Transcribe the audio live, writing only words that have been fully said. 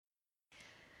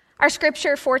Our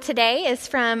scripture for today is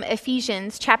from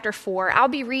Ephesians chapter 4. I'll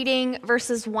be reading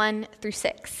verses 1 through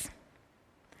 6.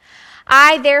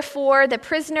 I, therefore, the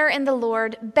prisoner in the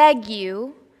Lord, beg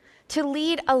you to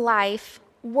lead a life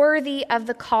worthy of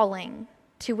the calling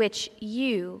to which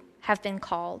you have been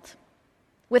called,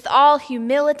 with all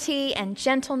humility and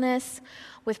gentleness,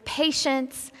 with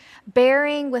patience,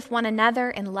 bearing with one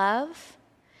another in love,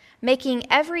 making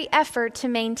every effort to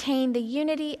maintain the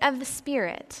unity of the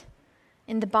Spirit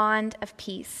in the bond of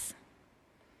peace.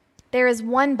 There is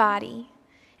one body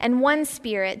and one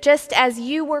Spirit, just as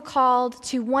you were called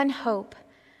to one hope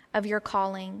of your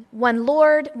calling, one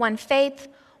Lord, one faith,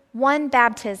 one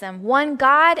baptism, one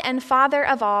God and Father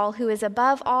of all, who is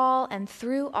above all and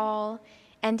through all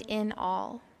and in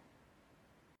all.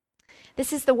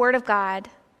 This is the word of God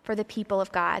for the people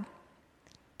of God.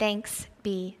 Thanks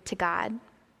be to God.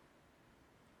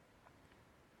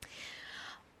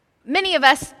 Many of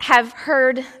us have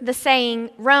heard the saying,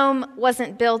 Rome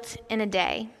wasn't built in a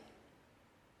day.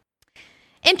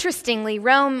 Interestingly,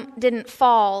 Rome didn't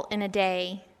fall in a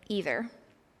day either.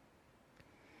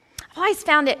 I've always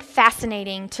found it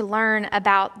fascinating to learn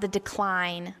about the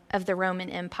decline of the Roman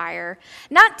Empire,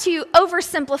 not to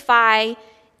oversimplify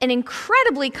an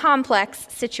incredibly complex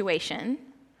situation,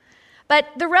 but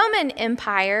the Roman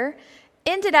Empire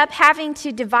ended up having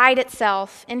to divide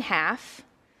itself in half,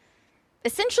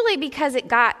 essentially because it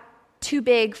got too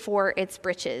big for its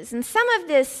britches. And some of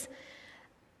this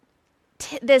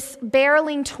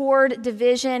barreling toward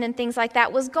division and things like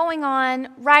that was going on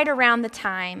right around the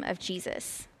time of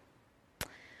Jesus.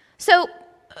 So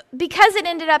because it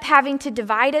ended up having to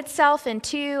divide itself in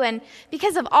two, and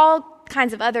because of all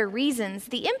kinds of other reasons,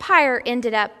 the empire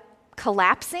ended up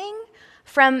collapsing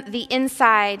from the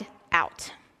inside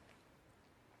out.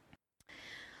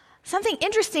 Something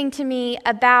interesting to me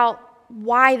about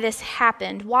why this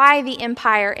happened, why the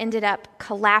empire ended up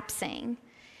collapsing,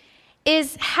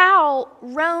 is how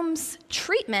Rome's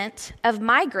treatment of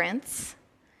migrants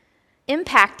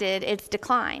impacted its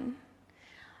decline.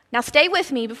 Now stay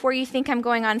with me before you think I'm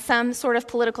going on some sort of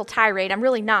political tirade. I'm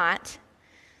really not.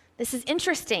 This is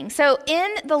interesting. So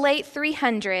in the late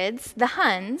 300s, the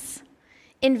Huns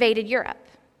invaded Europe.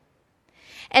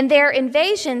 And their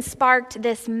invasion sparked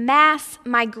this mass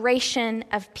migration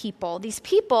of people. These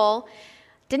people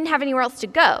didn't have anywhere else to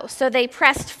go, so they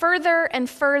pressed further and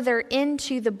further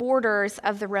into the borders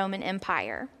of the Roman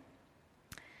Empire.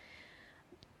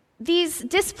 These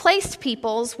displaced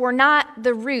peoples were not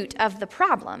the root of the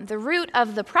problem. The root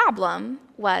of the problem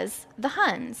was the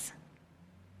Huns.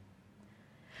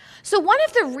 So one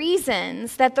of the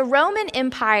reasons that the Roman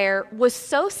Empire was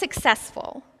so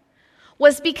successful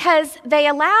was because they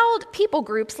allowed people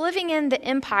groups living in the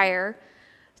empire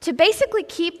to basically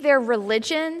keep their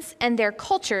religions and their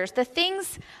cultures, the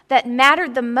things that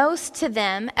mattered the most to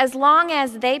them, as long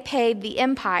as they paid the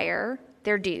empire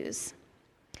their dues.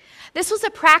 This was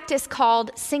a practice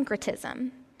called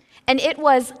syncretism, and it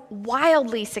was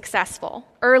wildly successful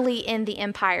early in the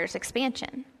empire's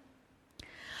expansion.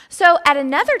 So at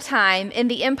another time in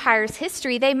the empire's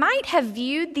history, they might have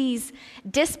viewed these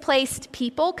displaced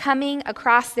people coming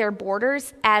across their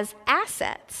borders as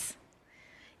assets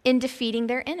in defeating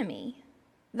their enemy,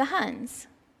 the Huns.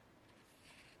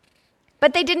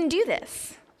 But they didn't do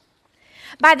this.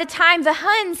 By the time the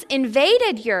Huns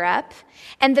invaded Europe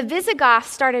and the Visigoths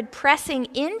started pressing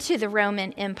into the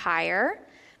Roman Empire,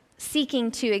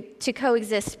 seeking to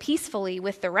coexist peacefully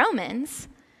with the Romans,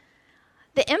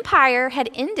 the empire had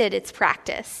ended its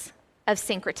practice of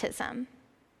syncretism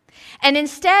and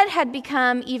instead had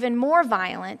become even more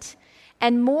violent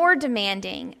and more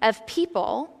demanding of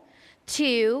people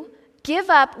to give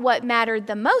up what mattered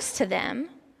the most to them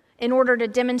in order to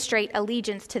demonstrate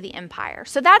allegiance to the empire.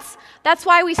 So that's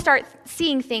why we start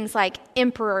seeing things like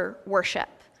emperor worship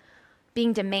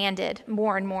being demanded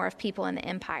more and more of people in the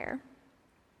empire.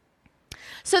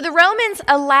 So the Romans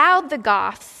allowed the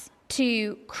Goths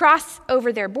to cross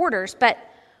over their borders, but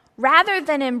rather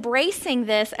than embracing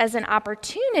this as an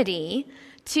opportunity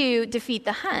to defeat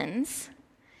the Huns,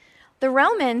 the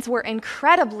Romans were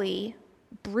incredibly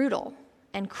brutal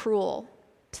and cruel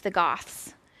to the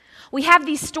Goths. We have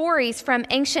these stories from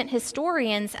ancient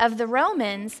historians of the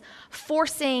Romans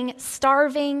forcing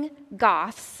starving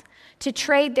Goths to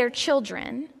trade their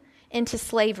children into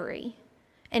slavery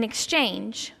in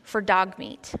exchange for dog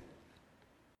meat.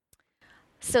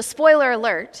 So, spoiler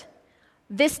alert,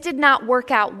 this did not work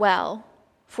out well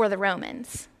for the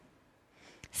Romans.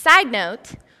 Side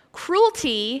note,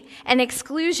 cruelty and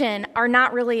exclusion are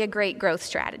not really a great growth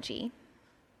strategy.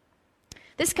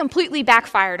 This completely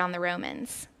backfired on the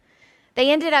Romans. They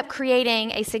ended up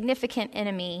creating a significant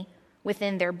enemy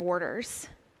within their borders.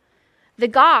 The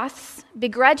Goths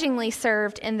begrudgingly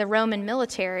served in the Roman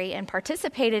military and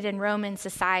participated in Roman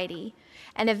society,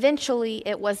 and eventually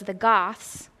it was the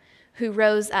Goths who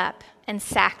rose up and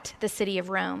sacked the city of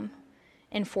Rome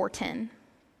in 410.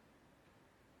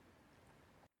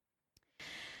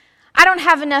 I don't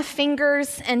have enough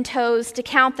fingers and toes to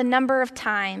count the number of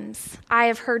times I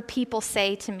have heard people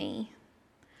say to me,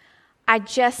 "I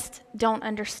just don't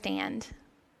understand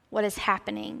what is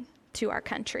happening to our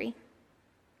country."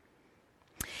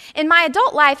 In my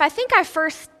adult life, I think I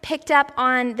first picked up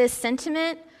on this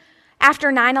sentiment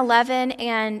after 9/11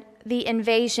 and the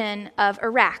invasion of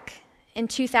Iraq in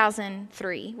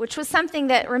 2003, which was something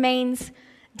that remains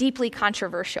deeply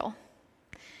controversial.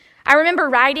 I remember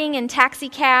riding in taxi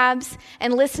cabs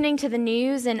and listening to the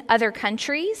news in other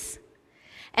countries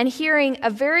and hearing a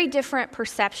very different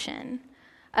perception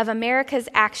of America's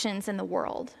actions in the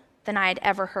world than I had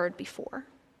ever heard before.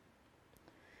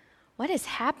 What is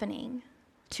happening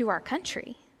to our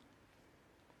country?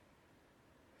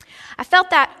 I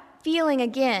felt that feeling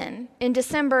again in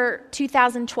December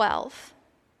 2012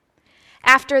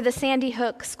 after the Sandy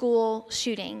Hook school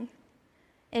shooting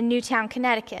in Newtown,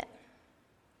 Connecticut.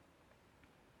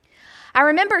 I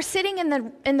remember sitting in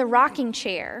the rocking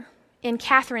chair in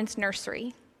Catherine's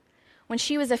nursery when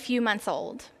she was a few months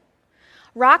old,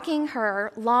 rocking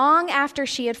her long after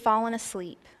she had fallen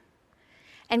asleep,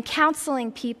 and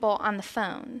counseling people on the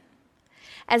phone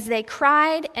as they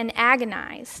cried and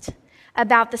agonized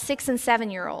about the 6 and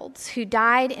 7-year-olds who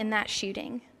died in that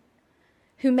shooting,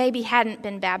 who maybe hadn't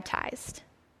been baptized.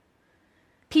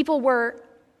 People were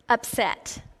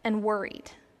upset and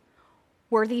worried.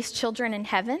 Were these children in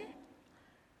heaven?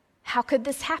 How could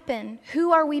this happen?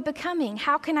 Who are we becoming?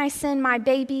 How can I send my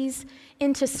babies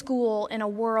into school in a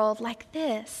world like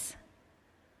this?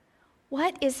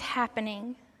 What is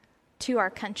happening to our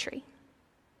country?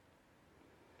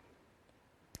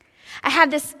 I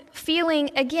had this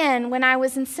feeling again when I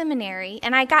was in seminary,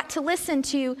 and I got to listen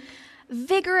to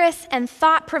vigorous and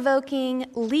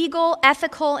thought-provoking legal,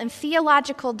 ethical, and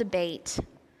theological debate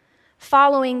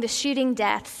following the shooting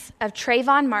deaths of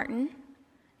Trayvon Martin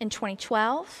in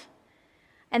 2012,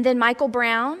 and then Michael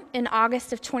Brown in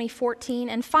August of 2014,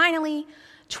 and finally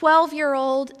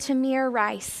 12-year-old Tamir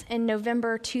Rice in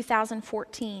November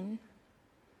 2014.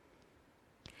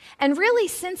 And really,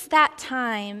 since that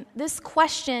time, this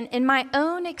question in my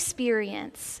own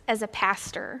experience as a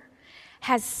pastor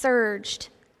has surged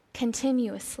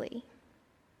continuously.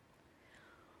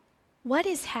 What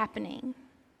is happening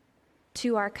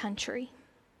to our country?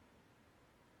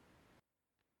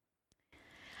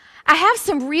 I have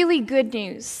some really good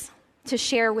news to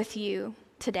share with you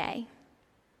today.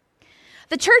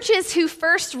 The churches who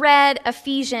first read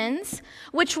Ephesians,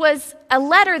 which was a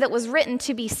letter that was written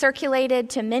to be circulated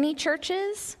to many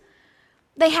churches,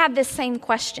 they had this same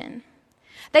question.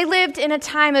 They lived in a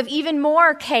time of even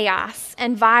more chaos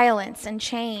and violence and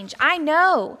change. I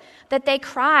know that they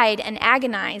cried and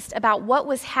agonized about what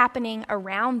was happening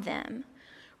around them.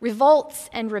 Revolts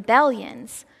and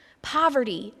rebellions,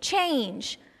 poverty,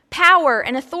 change, power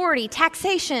and authority,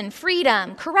 taxation,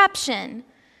 freedom, corruption.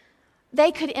 They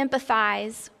could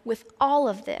empathize with all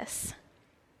of this.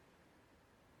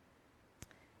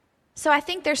 So I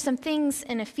think there's some things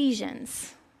in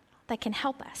Ephesians that can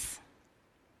help us.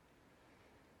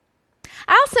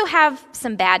 I also have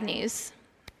some bad news.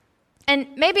 And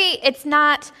maybe it's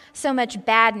not so much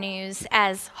bad news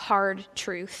as hard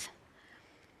truth.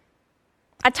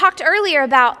 I talked earlier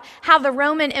about how the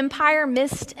Roman Empire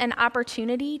missed an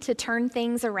opportunity to turn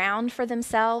things around for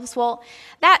themselves. Well,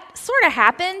 that sort of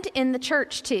happened in the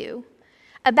church too,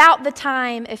 about the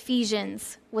time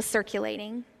Ephesians was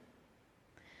circulating.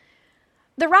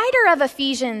 The writer of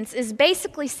Ephesians is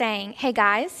basically saying, hey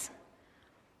guys,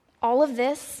 all of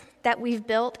this that we've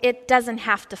built, it doesn't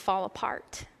have to fall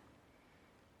apart.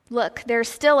 Look, there's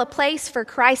still a place for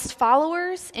Christ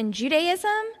followers in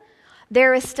Judaism.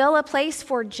 There is still a place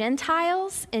for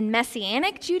Gentiles in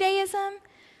Messianic Judaism.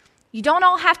 You don't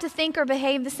all have to think or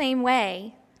behave the same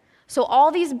way. So all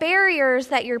these barriers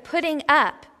that you're putting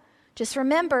up, just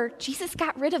remember, Jesus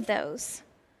got rid of those.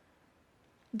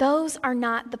 Those are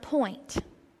not the point.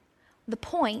 The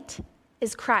point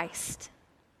is Christ.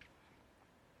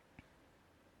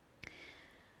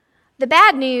 The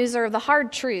bad news, or the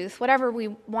hard truth, whatever we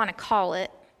want to call it,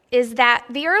 is that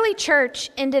the early church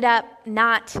ended up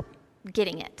not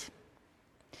getting it.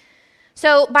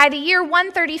 So by the year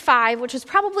 135, which was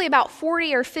probably about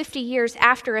 40 or 50 years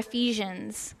after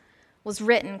Ephesians was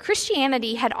written,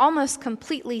 Christianity had almost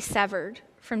completely severed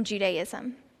from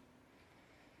Judaism.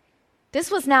 This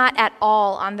was not at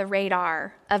all on the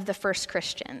radar of the first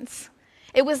Christians.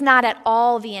 It was not at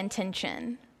all the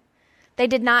intention. They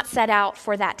did not set out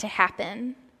for that to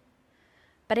happen,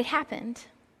 but it happened.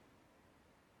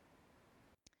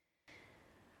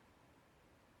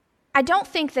 I don't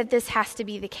think that this has to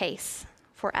be the case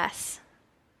for us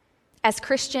as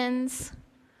Christians,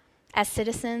 as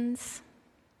citizens,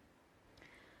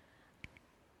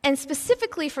 and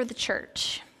specifically for the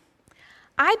church.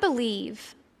 I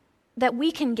believe that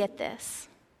we can get this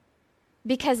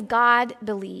because God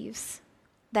believes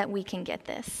that we can get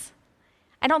this.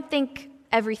 I don't think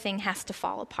everything has to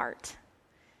fall apart.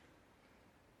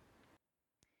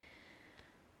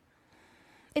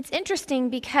 It's interesting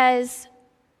because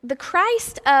the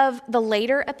Christ of the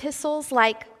later epistles,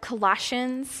 like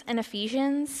Colossians and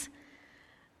Ephesians,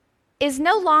 is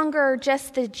no longer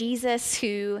just the Jesus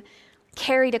who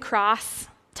carried a cross,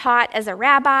 taught as a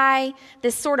rabbi,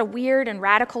 this sort of weird and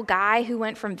radical guy who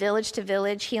went from village to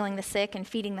village healing the sick and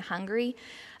feeding the hungry.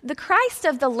 The Christ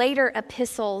of the later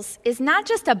epistles is not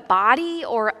just a body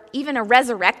or even a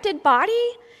resurrected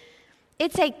body.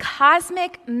 It's a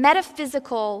cosmic,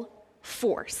 metaphysical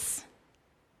force.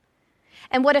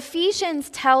 And what Ephesians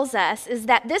tells us is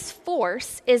that this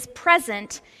force is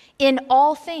present in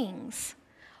all things,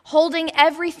 holding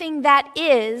everything that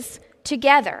is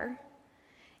together.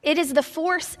 It is the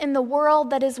force in the world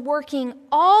that is working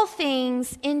all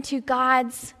things into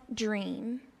God's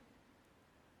dream.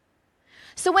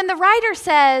 So when the writer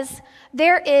says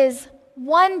there is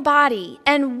one body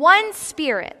and one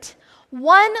spirit,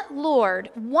 one Lord,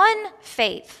 one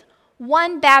faith,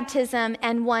 one baptism,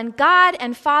 and one God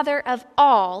and Father of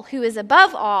all, who is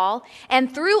above all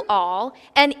and through all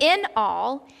and in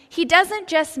all, he doesn't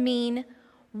just mean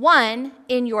one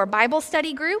in your Bible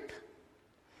study group,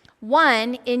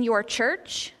 one in your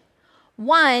church,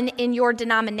 one in your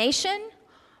denomination,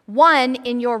 one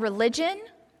in your religion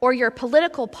or your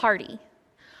political party.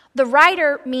 The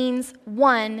writer means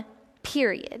one,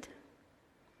 period.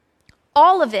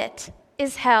 All of it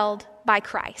is held by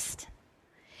Christ.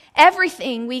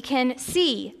 Everything we can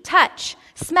see, touch,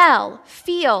 smell,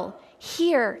 feel,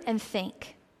 hear, and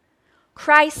think.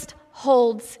 Christ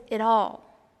holds it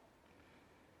all.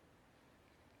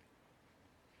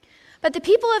 But the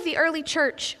people of the early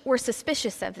church were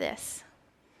suspicious of this,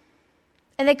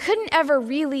 and they couldn't ever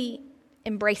really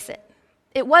embrace it.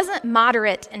 It wasn't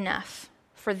moderate enough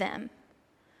for them.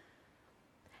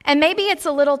 And maybe it's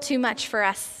a little too much for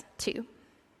us too.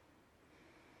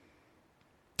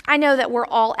 I know that we're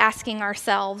all asking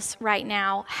ourselves right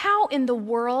now, how in the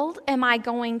world am I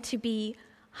going to be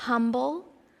humble,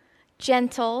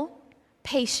 gentle,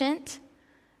 patient,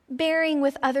 bearing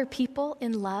with other people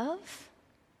in love?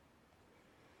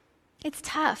 It's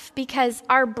tough because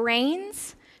our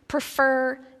brains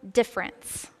prefer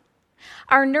difference.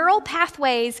 Our neural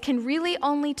pathways can really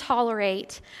only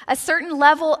tolerate a certain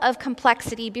level of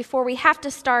complexity before we have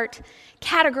to start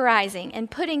categorizing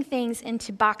and putting things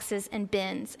into boxes and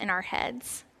bins in our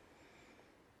heads.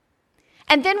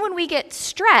 And then when we get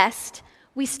stressed,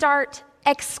 we start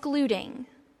excluding.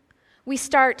 We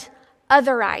start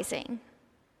otherizing.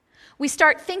 We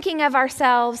start thinking of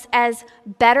ourselves as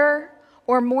better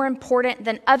or more important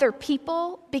than other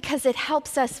people because it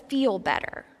helps us feel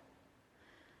better.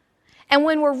 And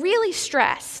when we're really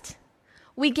stressed,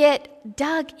 we get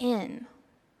dug in,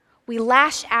 we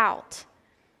lash out,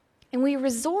 and we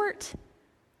resort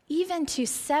even to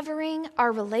severing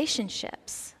our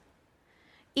relationships,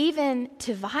 even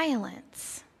to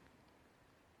violence.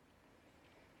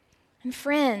 And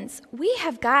friends, we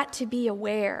have got to be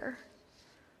aware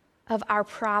of our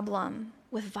problem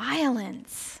with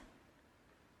violence.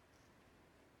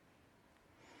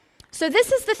 So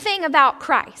this is the thing about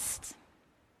Christ.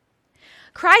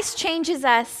 Christ changes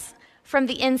us from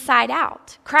the inside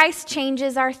out. Christ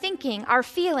changes our thinking, our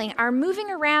feeling, our moving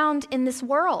around in this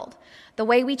world, the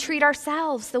way we treat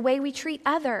ourselves, the way we treat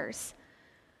others.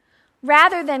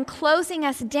 Rather than closing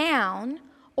us down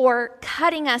or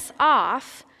cutting us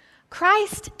off,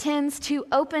 Christ tends to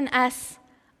open us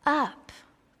up.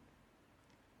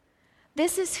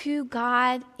 This is who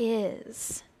God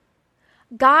is.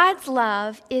 God's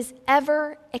love is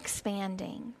ever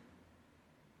expanding.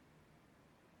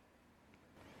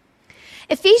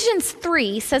 Ephesians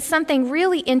 3 says something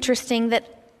really interesting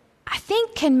that I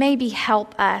think can maybe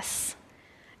help us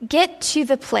get to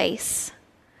the place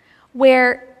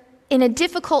where in a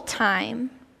difficult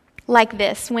time like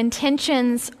this, when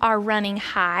tensions are running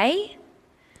high,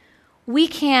 we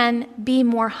can be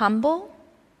more humble,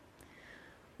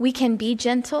 we can be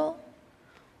gentle,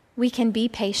 we can be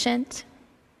patient,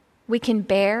 we can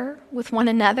bear with one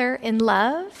another in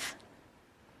love.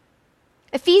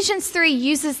 Ephesians 3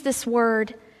 uses this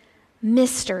word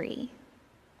mystery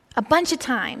a bunch of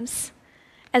times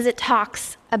as it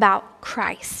talks about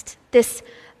Christ, this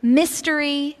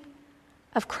mystery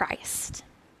of Christ.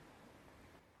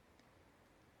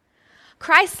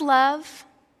 Christ's love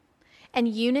and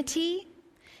unity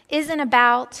isn't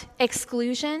about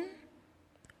exclusion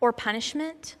or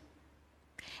punishment.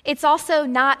 It's also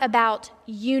not about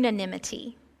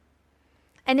unanimity.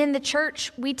 And in the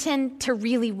church, we tend to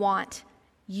really want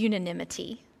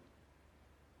unanimity.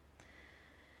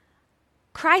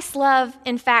 Christ's love,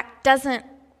 in fact, doesn't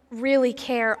really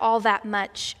care all that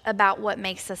much about what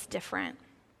makes us different.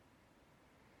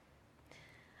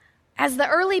 As the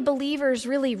early believers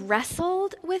really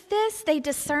wrestled with this, they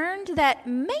discerned that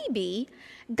maybe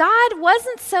God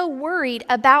wasn't so worried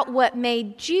about what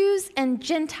made Jews and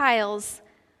Gentiles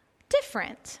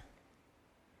different.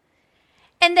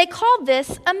 And they called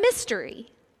this a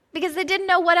mystery because they didn't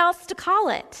know what else to call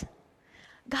it.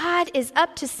 God is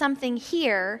up to something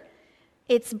here.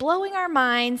 It's blowing our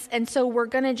minds, and so we're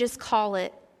going to just call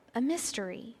it a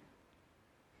mystery.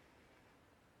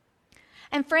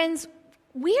 And friends,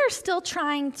 we are still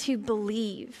trying to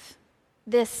believe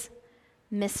this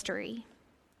mystery.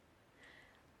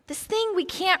 This thing we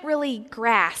can't really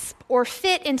grasp or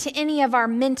fit into any of our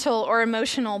mental or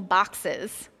emotional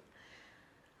boxes.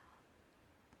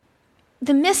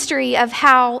 The mystery of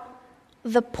how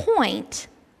the point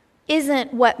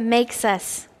isn't what makes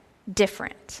us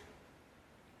different.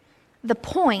 The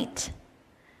point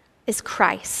is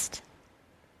Christ.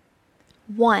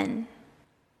 One.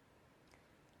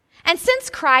 And since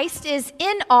Christ is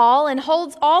in all and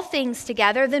holds all things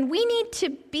together, then we need to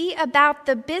be about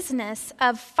the business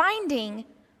of finding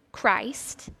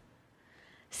Christ,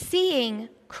 seeing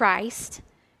Christ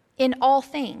in all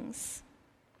things,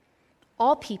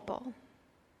 all people.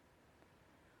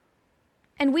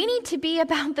 And we need to be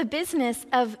about the business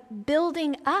of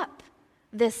building up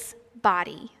this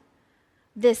body,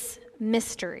 this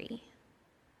mystery,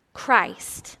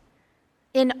 Christ,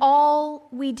 in all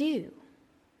we do.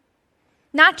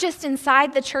 Not just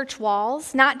inside the church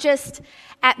walls, not just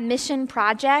at mission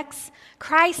projects.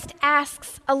 Christ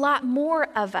asks a lot more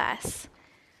of us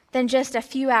than just a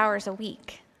few hours a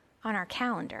week on our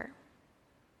calendar.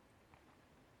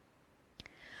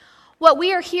 What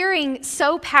we are hearing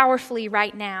so powerfully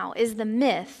right now is the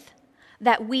myth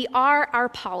that we are our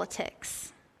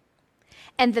politics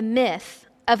and the myth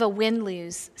of a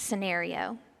win-lose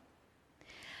scenario.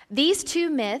 These two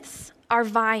myths are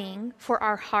vying for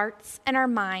our hearts and our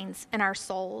minds and our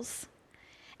souls.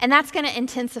 And that's going to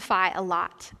intensify a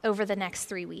lot over the next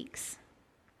 3 weeks.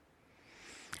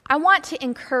 I want to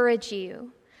encourage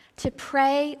you to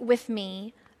pray with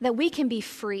me that we can be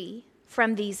free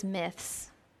from these myths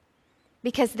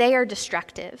because they are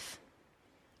destructive.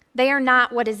 They are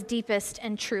not what is deepest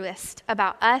and truest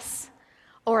about us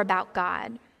or about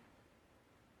God.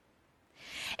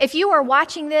 If you are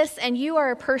watching this and you are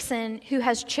a person who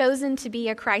has chosen to be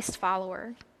a Christ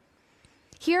follower,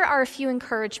 here are a few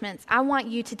encouragements I want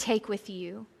you to take with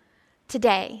you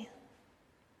today.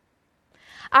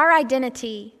 Our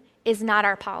identity is not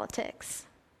our politics.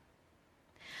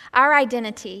 Our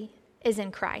identity is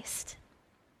in Christ.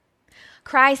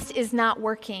 Christ is not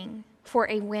working for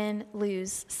a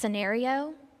win-lose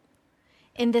scenario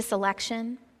in this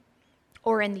election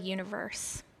or in the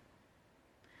universe.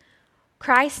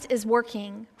 Christ is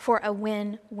working for a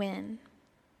win-win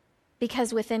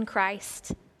because within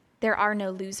Christ, there are no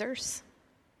losers.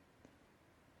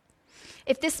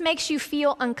 If this makes you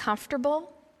feel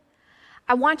uncomfortable,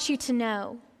 I want you to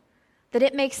know that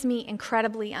it makes me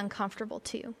incredibly uncomfortable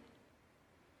too.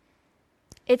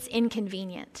 It's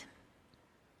inconvenient.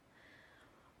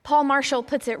 Paul Marshall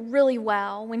puts it really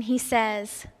well when he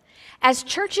says, as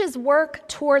churches work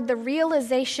toward the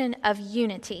realization of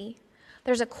unity,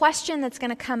 there's a question that's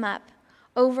going to come up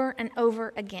over and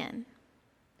over again.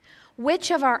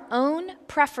 Which of our own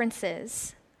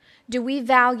preferences do we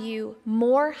value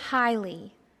more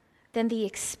highly than the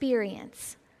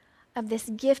experience of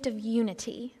this gift of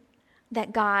unity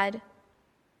that God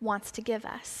wants to give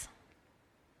us?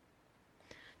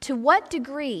 To what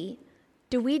degree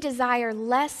do we desire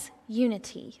less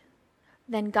unity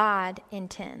than God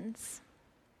intends?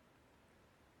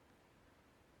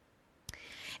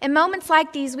 In moments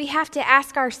like these, we have to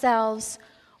ask ourselves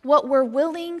what we're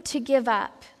willing to give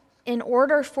up in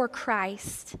order for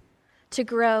Christ to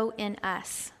grow in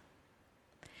us,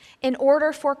 in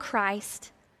order for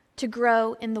Christ to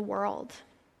grow in the world.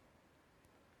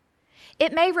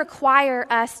 It may require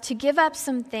us to give up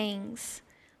some things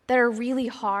that are really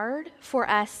hard for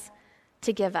us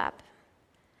to give up.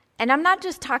 And I'm not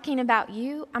just talking about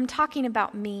you, I'm talking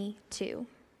about me too.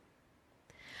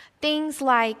 Things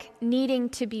like needing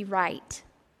to be right,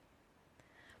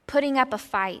 putting up a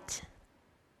fight,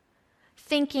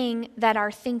 thinking that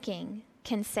our thinking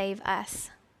can save us.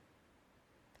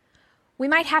 We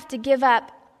might have to give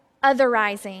up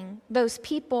otherizing those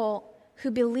people who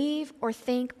believe or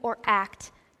think or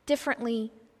act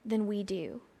differently than we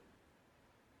do.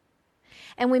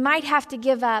 And we might have to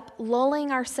give up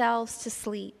lulling ourselves to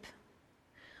sleep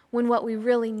when what we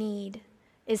really need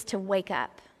is to wake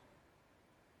up.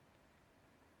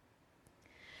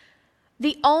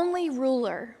 The only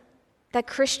ruler that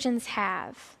Christians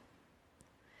have,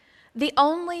 the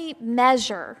only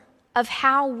measure of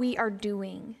how we are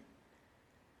doing,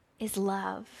 is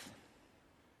love.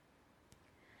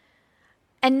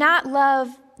 And not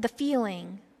love the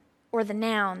feeling or the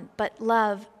noun, but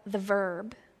love the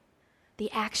verb,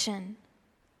 the action.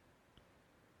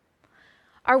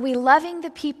 Are we loving the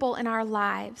people in our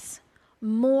lives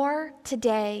more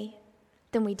today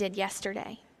than we did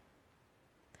yesterday?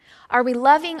 Are we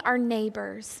loving our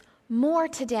neighbors more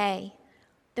today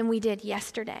than we did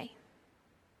yesterday?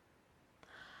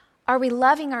 Are we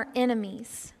loving our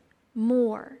enemies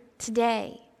more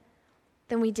today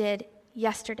than we did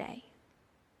yesterday?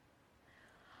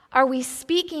 Are we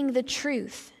speaking the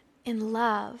truth in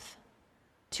love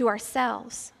to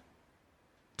ourselves,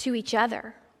 to each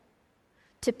other,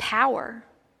 to power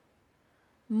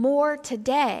more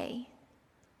today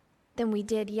than we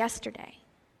did yesterday?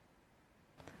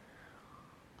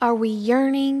 Are we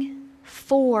yearning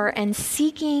for and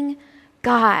seeking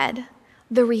God,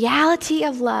 the reality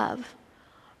of love,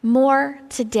 more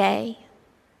today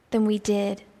than we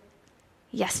did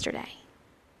yesterday?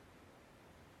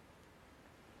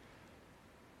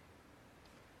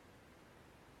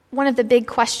 One of the big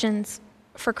questions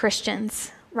for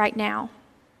Christians right now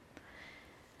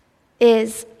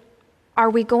is, are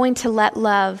we going to let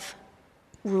love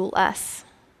rule us?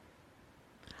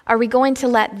 Are we going to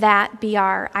let that be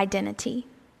our identity?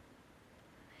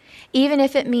 Even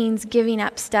if it means giving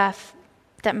up stuff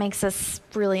that makes us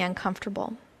really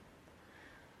uncomfortable.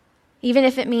 Even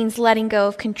if it means letting go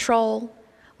of control,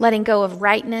 letting go of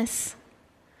rightness,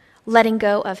 letting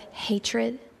go of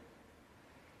hatred,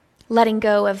 letting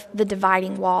go of the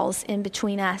dividing walls in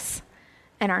between us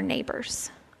and our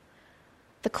neighbors.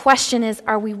 The question is,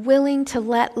 are we willing to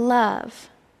let love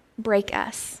break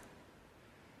us?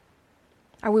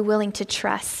 Are we willing to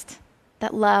trust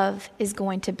that love is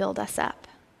going to build us up?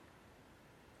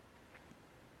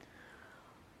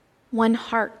 One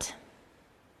heart,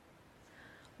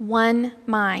 one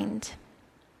mind,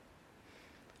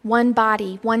 one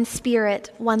body, one spirit,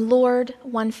 one Lord,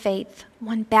 one faith,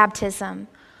 one baptism,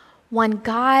 one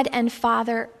God and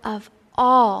Father of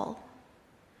all,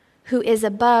 who is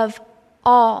above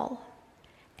all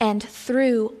and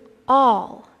through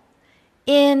all,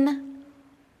 in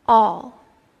all.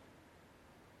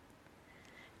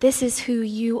 This is who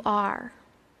you are,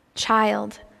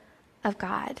 child of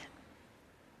God.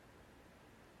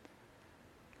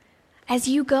 As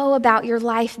you go about your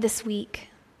life this week,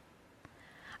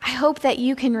 I hope that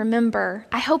you can remember,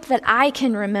 I hope that I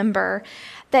can remember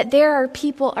that there are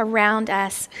people around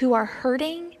us who are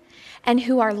hurting and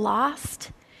who are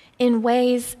lost in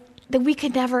ways that we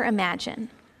could never imagine.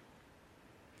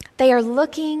 They are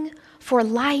looking for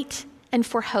light and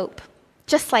for hope,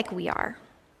 just like we are.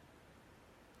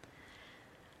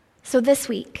 So this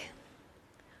week,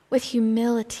 with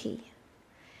humility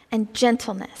and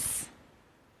gentleness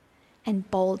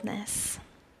and boldness,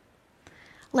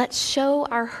 let's show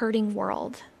our hurting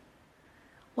world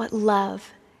what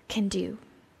love can do.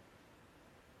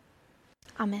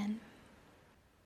 Amen.